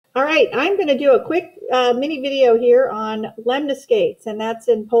All right, I'm going to do a quick mini video here on lemniscates, and that's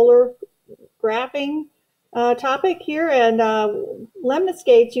in polar graphing topic here. And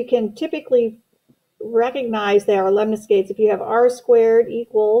lemniscates, you can typically recognize they are lemniscates if you have r squared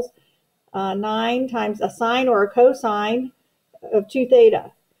equals 9 times a sine or a cosine of 2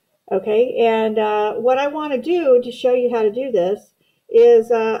 theta. Okay, and what I want to do to show you how to do this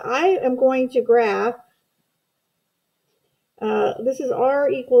is I am going to graph. This is r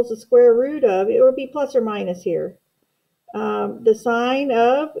equals the square root of, it would be plus or minus here, the sine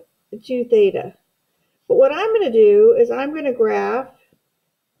of 2 theta. But what I'm going to do is I'm going to graph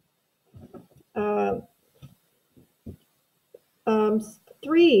uh,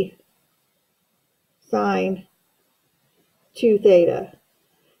 3 sine 2 theta.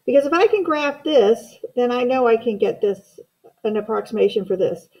 Because if I can graph this, then I know I can get this, an approximation for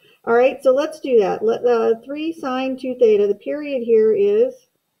this. All right, so let's do that. 3 sine 2 theta, the period here is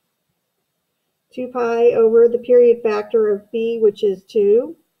 2 pi over the period factor of b, which is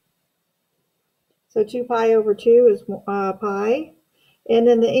 2. So 2 pi over 2 is pi. And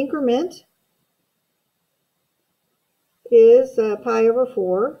then the increment is pi over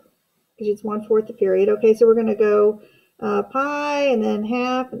 4, because it's 1/4 the period. Okay, so we're going to go pi, and then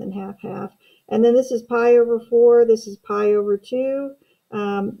half, and then half, half. And then this is pi over 4. This is pi over 2.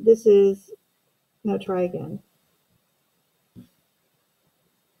 This is, no, try again.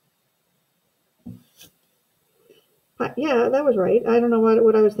 Yeah, that was right. I don't know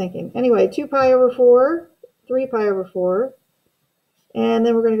what I was thinking. Anyway, 2 pi over 4, 3 pi over 4. And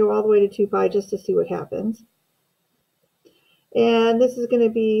then we're going to go all the way to 2 pi just to see what happens. And this is going to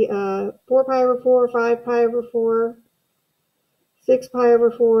be 4 pi over 4, 5 pi over 4, 6 pi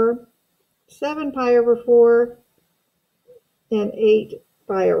over 4, 7 pi over 4, and 8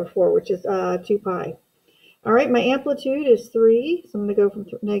 pi over 4, which is 2 pi. All right, my amplitude is 3, so I'm going to go from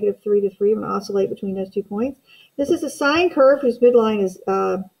 -3 to 3. I'm going to oscillate between those 2 points. This is a sine curve whose midline is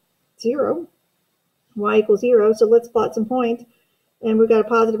 0, y equals 0. So let's plot some points. And we've got a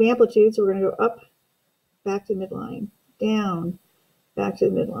positive amplitude, so we're going to go up, back to the midline, down, back to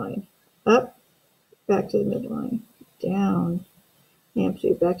the midline, up, back to the midline, down,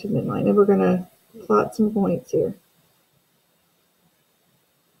 amplitude, back to the midline. And we're going to plot some points here.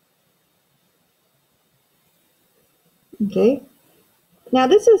 Okay. Now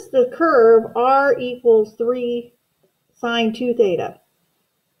this is the curve r equals 3 sine 2 theta.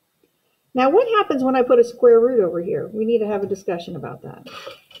 Now what happens when I put a square root over here? We need to have a discussion about that.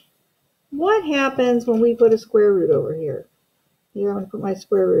 What happens when we put a square root over here? Here, I'm going to put my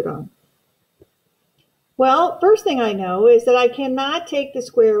square root on. Well, first thing I know is that I cannot take the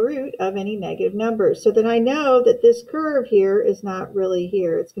square root of any negative numbers. So then I know that this curve here is not really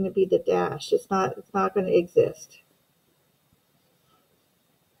here. It's going to be the dash. It's not going to exist.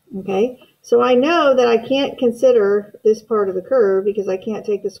 Okay, so I know that I can't consider this part of the curve because I can't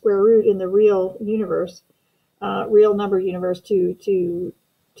take the square root in the real universe, real number universe, to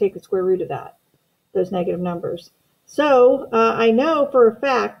take the square root of that, those negative numbers. So I know for a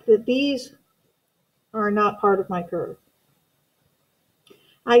fact that these are not part of my curve.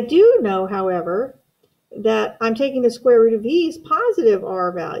 I do know, however, that I'm taking the square root of these positive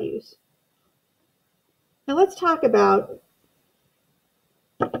r values. Now let's talk about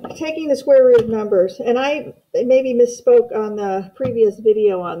taking the square root of numbers. And I maybe misspoke on the previous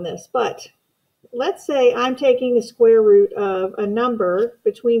video on this, but let's say I'm taking the square root of a number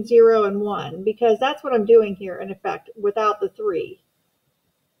between 0 and 1, because that's what I'm doing here in effect without the 3.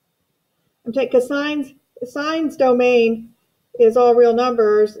 I'm taking, because sine's domain is all real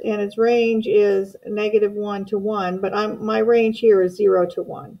numbers and its range is -1 to 1, but my range here is 0 to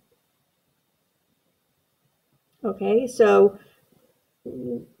 1. Okay, so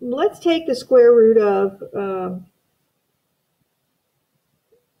let's take the square root of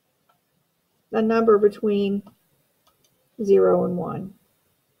a number between 0 and 1,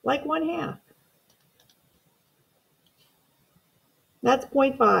 like 1/2. That's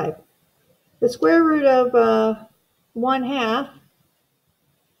 0.5. The square root of 1/2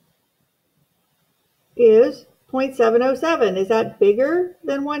 is 0.707. Is that bigger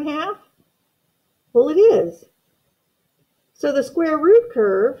than 1/2? Well, it is. So the square root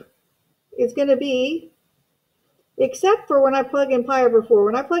curve is going to be, except for when I plug in pi over 4.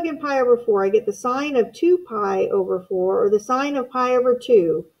 When I plug in pi over 4, I get the sine of 2 pi over 4, or the sine of pi over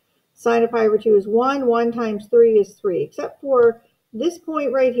 2. Sine of pi over 2 is 1. 1 times 3 is 3. Except for this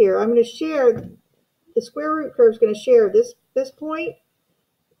point right here, I'm going to share, the square root curve is going to share this point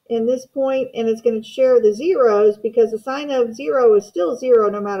and this point, and it's going to share the zeros because the sine of 0 is still 0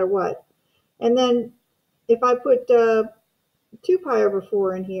 no matter what. And then if I put 2 pi over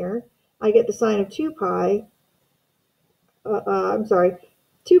 4 in here, I get the sine of 2 pi,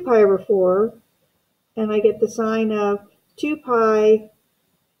 2 pi over 4, and I get the sine of 2 pi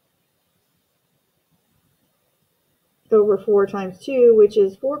over 4 times 2, which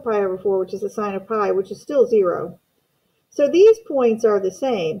is 4 pi over 4, which is the sine of pi, which is still 0. So these points are the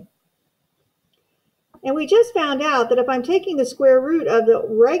same. And we just found out that if I'm taking the square root of the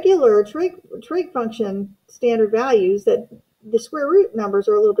regular trig function standard values, that the square root numbers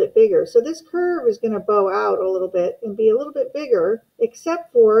are a little bit bigger. So this curve is going to bow out a little bit and be a little bit bigger,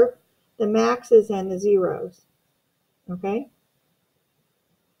 except for the maxes and the zeros. Okay?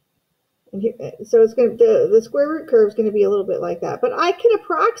 And here, so it's going to, the square root curve is going to be a little bit like that. But I can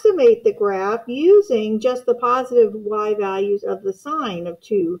approximate the graph using just the positive y values of the sine of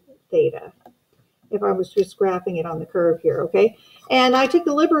 2 theta, if I was just graphing it on the curve here, okay? And I took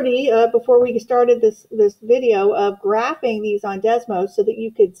the liberty before we started this video of graphing these on Desmos so that you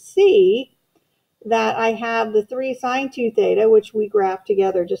could see that I have the 3 sine 2 theta, which we graphed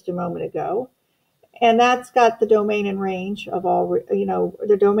together just a moment ago. And that's got the domain and range of all,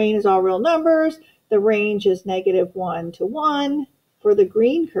 the domain is all real numbers. The range is -1 to 1 for the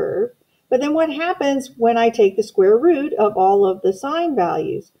green curve. But then what happens when I take the square root of all of the sine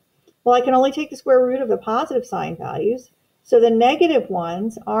values? Well, I can only take the square root of the positive sine values, so the negative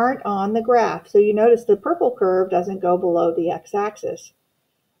ones aren't on the graph. So you notice the purple curve doesn't go below the x-axis.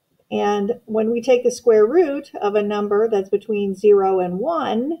 And when we take the square root of a number that's between 0 and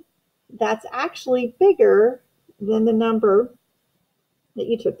 1, that's actually bigger than the number that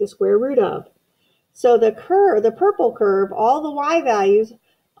you took the square root of. So the purple curve, all the y values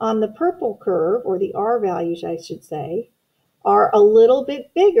on the purple curve, or the r values I should say, are a little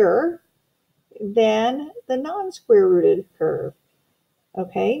bit bigger than the non-square rooted curve,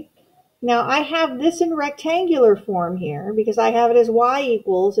 okay? Now I have this in rectangular form here because I have it as y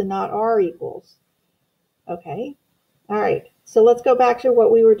equals and not r equals, okay? All right, so let's go back to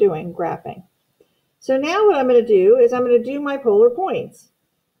what we were doing, graphing. So now what I'm going to do is I'm going to do my polar points.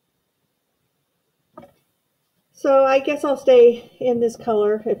 So I guess I'll stay in this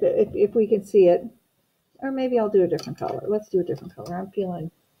color if we can see it. Or maybe I'll do a different color. Let's do a different color. I'm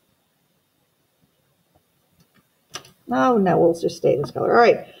feeling... Oh, no, we'll just stay this color. All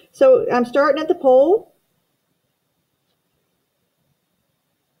right, so I'm starting at the pole.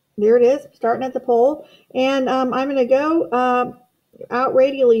 There it is, starting at the pole. And I'm going to go out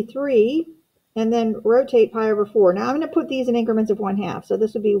radially 3 and then rotate pi over 4. Now I'm going to put these in increments of 1/2. So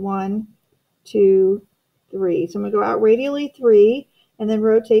this would be 1, 2, 3. So I'm going to go out radially 3 and then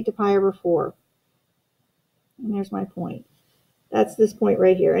rotate to pi over 4. And there's my point. That's this point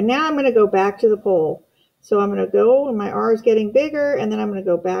right here. And now I'm going to go back to the pole. So I'm going to go, and my r is getting bigger, and then I'm going to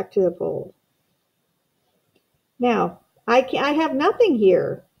go back to the pole. Now, I have nothing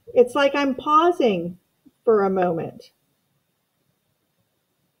here. It's like I'm pausing for a moment.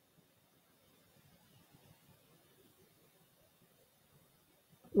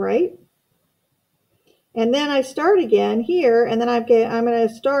 Right? And then I start again here, and then I'm going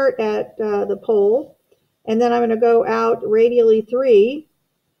to start at the pole, and then I'm going to go out radially 3,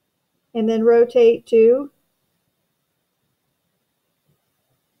 and then rotate to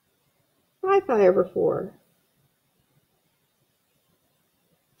pi over 4.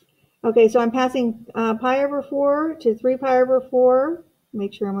 Okay, so I'm passing pi over 4 to 3 pi over 4.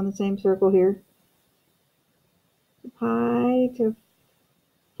 Make sure I'm on the same circle here. Pi to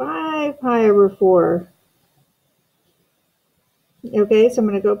 5 pi over 4. Okay, so I'm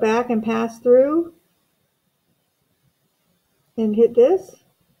going to go back and pass through and hit this,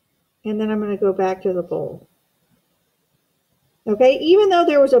 and then I'm going to go back to the pole. Okay, even though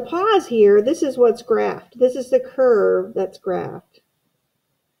there was a pause here, this is what's graphed. This is the curve that's graphed.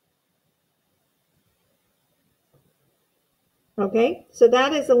 Okay, so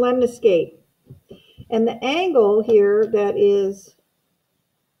that is the lemniscate. And the angle here that is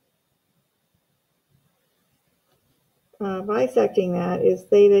bisecting that is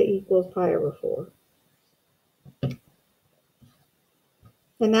theta equals pi over 4.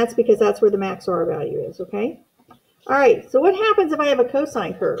 And that's because that's where the max r value is, okay? All right, so what happens if I have a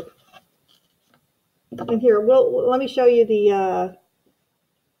cosine curve? And here, let me show you the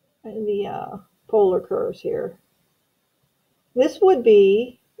polar curves here. This would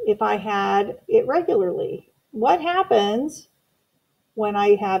be if I had it regularly. What happens when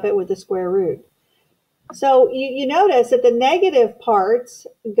I have it with the square root? So you notice that the negative parts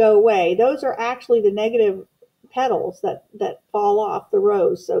go away. Those are actually the negative petals that fall off the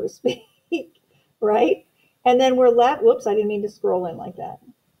rose, so to speak, right? And then we're left, whoops, I didn't mean to scroll in like that.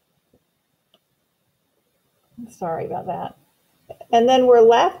 Sorry about that. And then we're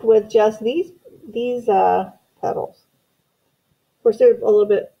left with just these petals. Of course, they're a little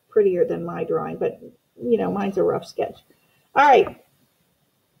bit prettier than my drawing, but you know, mine's a rough sketch. All right,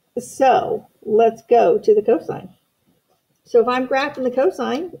 so let's go to the cosine. So if I'm graphing the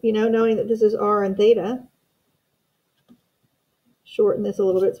cosine, you know, knowing that this is r and theta, shorten this a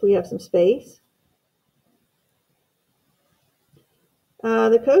little bit so we have some space.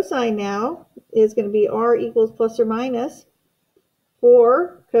 The cosine now is going to be r equals plus or minus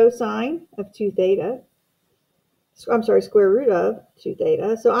 4 cosine of 2 theta. I'm sorry, square root of 2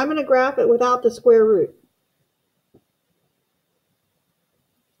 theta. So I'm going to graph it without the square root.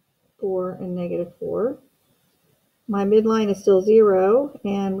 4 and negative 4. My midline is still 0,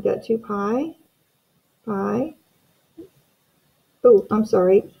 and we've got 2 pi. Oh, I'm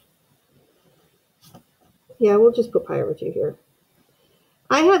sorry. Yeah, we'll just put pi over 2 here.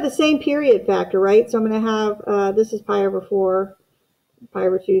 I have the same period factor, right? So I'm going to have, this is pi over 4, pi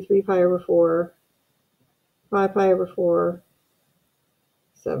over 2, 3 pi over 4, 5 pi over 4,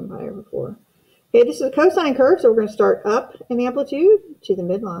 7 pi over 4. Okay, this is a cosine curve, so we're going to start up in amplitude to the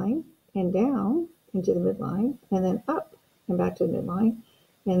midline, and down into the midline, and then up and back to the midline,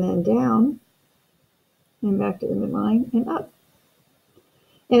 and then down and back to the midline, and up.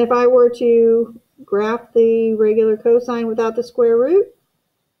 And if I were to graph the regular cosine without the square root,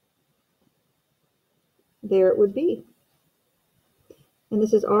 there it would be. And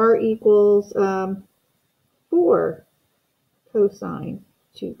this is r equals 4 cosine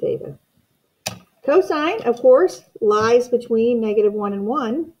 2 theta. Cosine, of course, lies between negative 1 and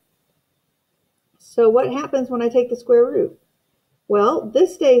 1. So what happens when I take the square root? Well,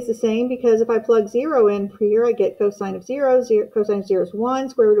 this stays the same because if I plug 0 in for here, I get cosine of 0. Cosine of 0 is 1.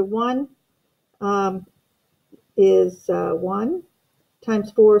 Square root of 1 is 1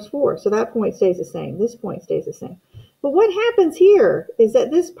 times 4 is 4. So that point stays the same. This point stays the same. But what happens here is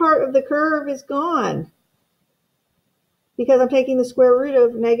that this part of the curve is gone because I'm taking the square root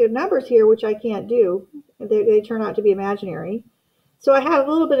of negative numbers here, which I can't do. They turn out to be imaginary. So I have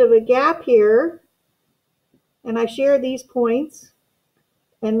a little bit of a gap here, and I share these points.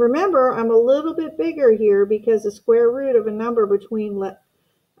 And remember, I'm a little bit bigger here because the square root of a number between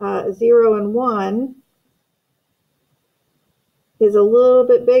 0 and 1 is a little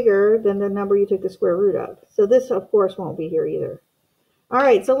bit bigger than the number you took the square root of. So this, of course, won't be here either. All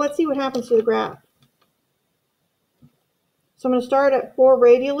right, so let's see what happens to the graph. So I'm going to start at 4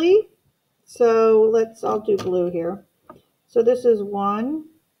 radially. So I'll do blue here. So this is 1,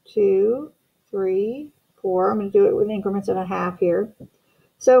 2, 3, 4. I'm going to do it with increments of a half here.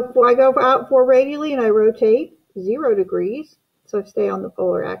 So I go out 4 radially and I rotate 0 degrees. So I stay on the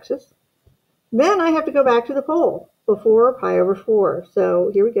polar axis. Then I have to go back to the pole before pi over 4.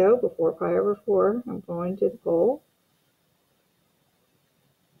 So here we go, before pi over 4, I'm going to the pole.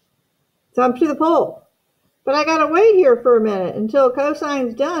 So I'm to the pole. But I gotta wait here for a minute until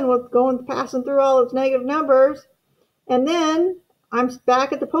cosine's done with passing through all its negative numbers. And then I'm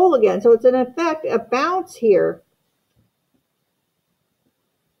back at the pole again. So it's in effect a bounce here.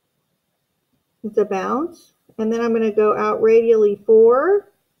 It's a bounce. And then I'm going to go out radially 4.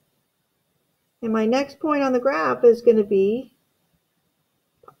 And my next point on the graph is going to be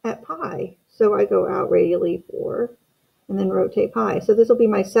at pi. So I go out radially 4 and then rotate pi. So this will be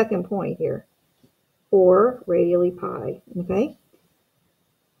my second point here. 4 radially pi. Okay?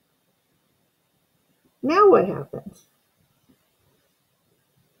 Now what happens?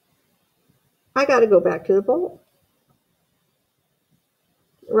 I got to go back to the pole.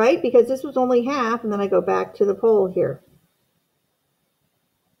 Right? Because this was only half, and then I go back to the pole here.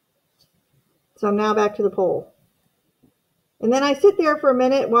 So I'm now back to the pole. And then I sit there for a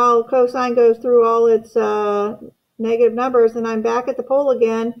minute while cosine goes through all its negative numbers, and I'm back at the pole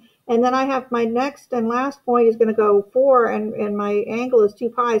again. And then I have my next and last point is going to go 4, and my angle is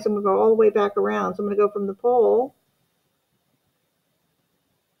 2 pi, so I'm going to go all the way back around. So I'm going to go from the pole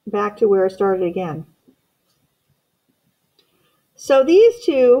back to where I started again. So these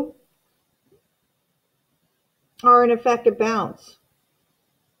two are in effect a bounce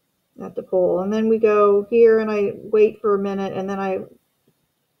at the pole. And then we go here and I wait for a minute, and then I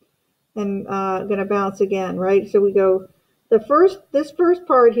am going to bounce again, right? So we go, this first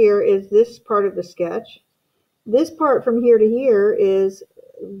part here is this part of the sketch. This part from here to here is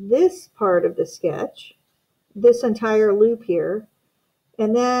this part of the sketch, this entire loop here.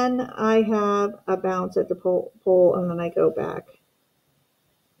 And then I have a bounce at the pole, and then I go back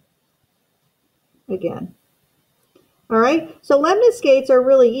again. All right, so Lemniscates are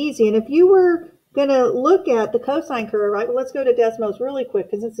really easy. And if you were going to look at the cosine curve, right, well, let's go to Desmos really quick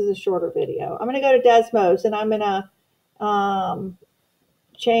because this is a shorter video. I'm going to go to Desmos, and I'm going to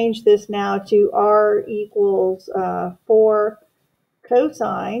change this now to r equals 4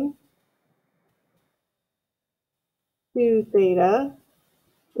 cosine 2 theta.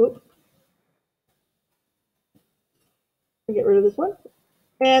 Oops. Get rid of this one.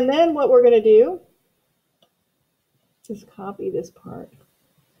 And then what we're going to do is copy this part.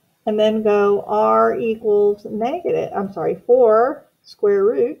 And then go r equals 4 square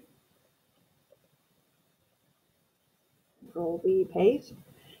root. Control V, paste.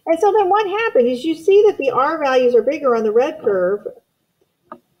 And so then what happened is you see that the r values are bigger on the red curve.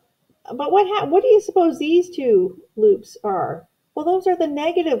 But what do you suppose these two loops are? Well, those are the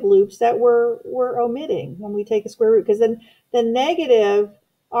negative loops that we're omitting when we take a square root, because then the negative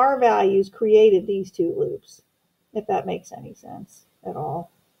r values created these two loops, if that makes any sense at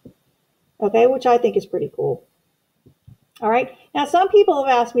all. Okay, which I think is pretty cool. All right, now some people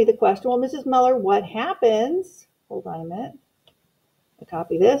have asked me the question, well, Mrs. Muller, what happens? Hold on a minute. I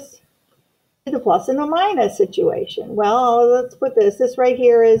copy this. The plus and the minus situation. Well, let's put this. This right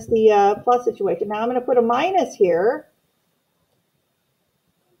here is the plus situation. Now I'm going to put a minus here.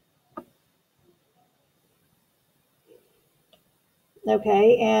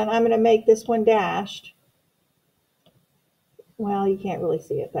 Okay, and I'm going to make this one dashed. Well, you can't really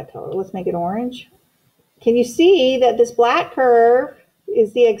see it that color. Let's make it orange. Can you see that this black curve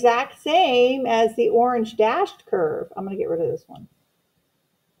is the exact same as the orange dashed curve? I'm going to get rid of this one.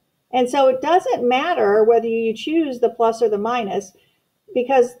 And so it doesn't matter whether you choose the plus or the minus,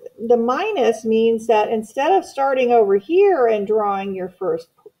 because the minus means that instead of starting over here and drawing your first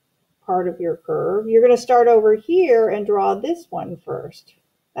part of your curve, you're going to start over here and draw this one first.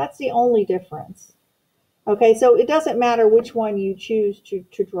 That's the only difference. Okay, so it doesn't matter which one you choose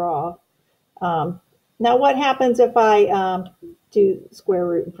to draw. Now what happens if I do square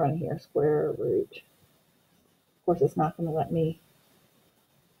root in front of here? Square root. Of course, it's not going to let me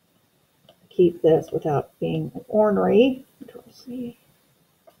keep this without being ornery. Control C,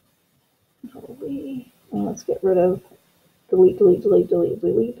 Control V, and let's get rid of delete, delete, delete, delete,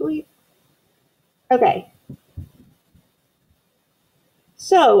 delete, delete. Okay.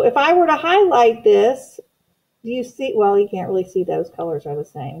 So if I were to highlight this, do you see? Well, you can't really see those colors are the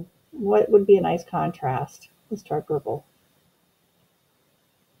same. What would be a nice contrast? Let's try purple.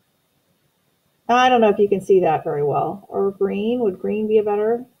 I don't know if you can see that very well. Or green. Would green be a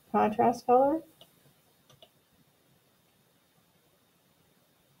better contrast color?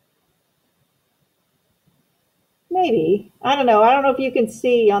 Maybe. I don't know. I don't know if you can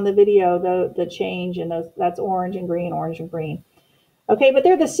see on the video the change in those. That's orange and green, orange and green. Okay, but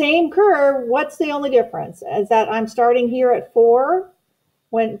they're the same curve. What's the only difference? Is that I'm starting here at 4.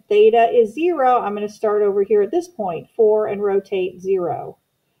 When theta is 0, I'm going to start over here at this point, 4, and rotate 0.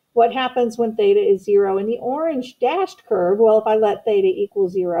 What happens when theta is 0 in the orange dashed curve? Well, if I let theta equal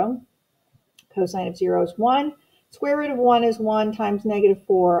 0, cosine of 0 is 1. Square root of 1 is 1 times negative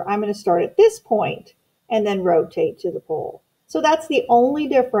 4. I'm going to start at this point and then rotate to the pole. So that's the only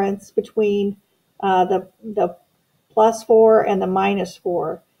difference between the plus 4 and the minus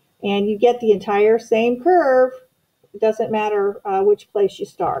 4. And you get the entire same curve. It doesn't matter which place you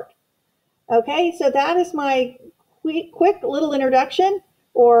start. Okay, so that is my quick little introduction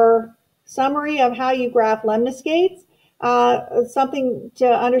or summary of how you graph lemniscates. Something to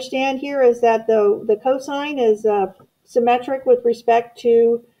understand here is that the cosine is symmetric with respect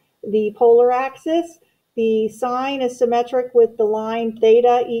to the polar axis. The sine is symmetric with the line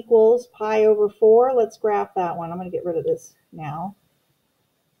theta equals pi over 4. Let's graph that one. I'm going to get rid of this now.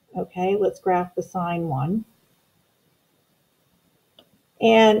 Okay, let's graph the sine one.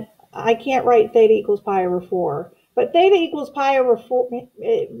 And I can't write theta equals pi over 4. But theta equals pi over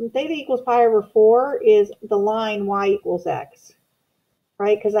 4 is the line y equals x,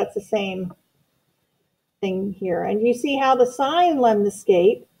 right? Because that's the same thing here. And you see how the sine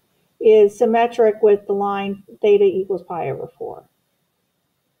lemniscate is symmetric with the line theta equals pi over 4.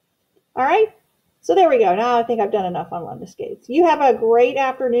 All right, so there we go. Now I think I've done enough on lemniscates. You have a great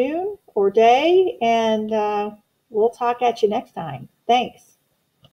afternoon or day, and we'll talk at you next time. Thanks.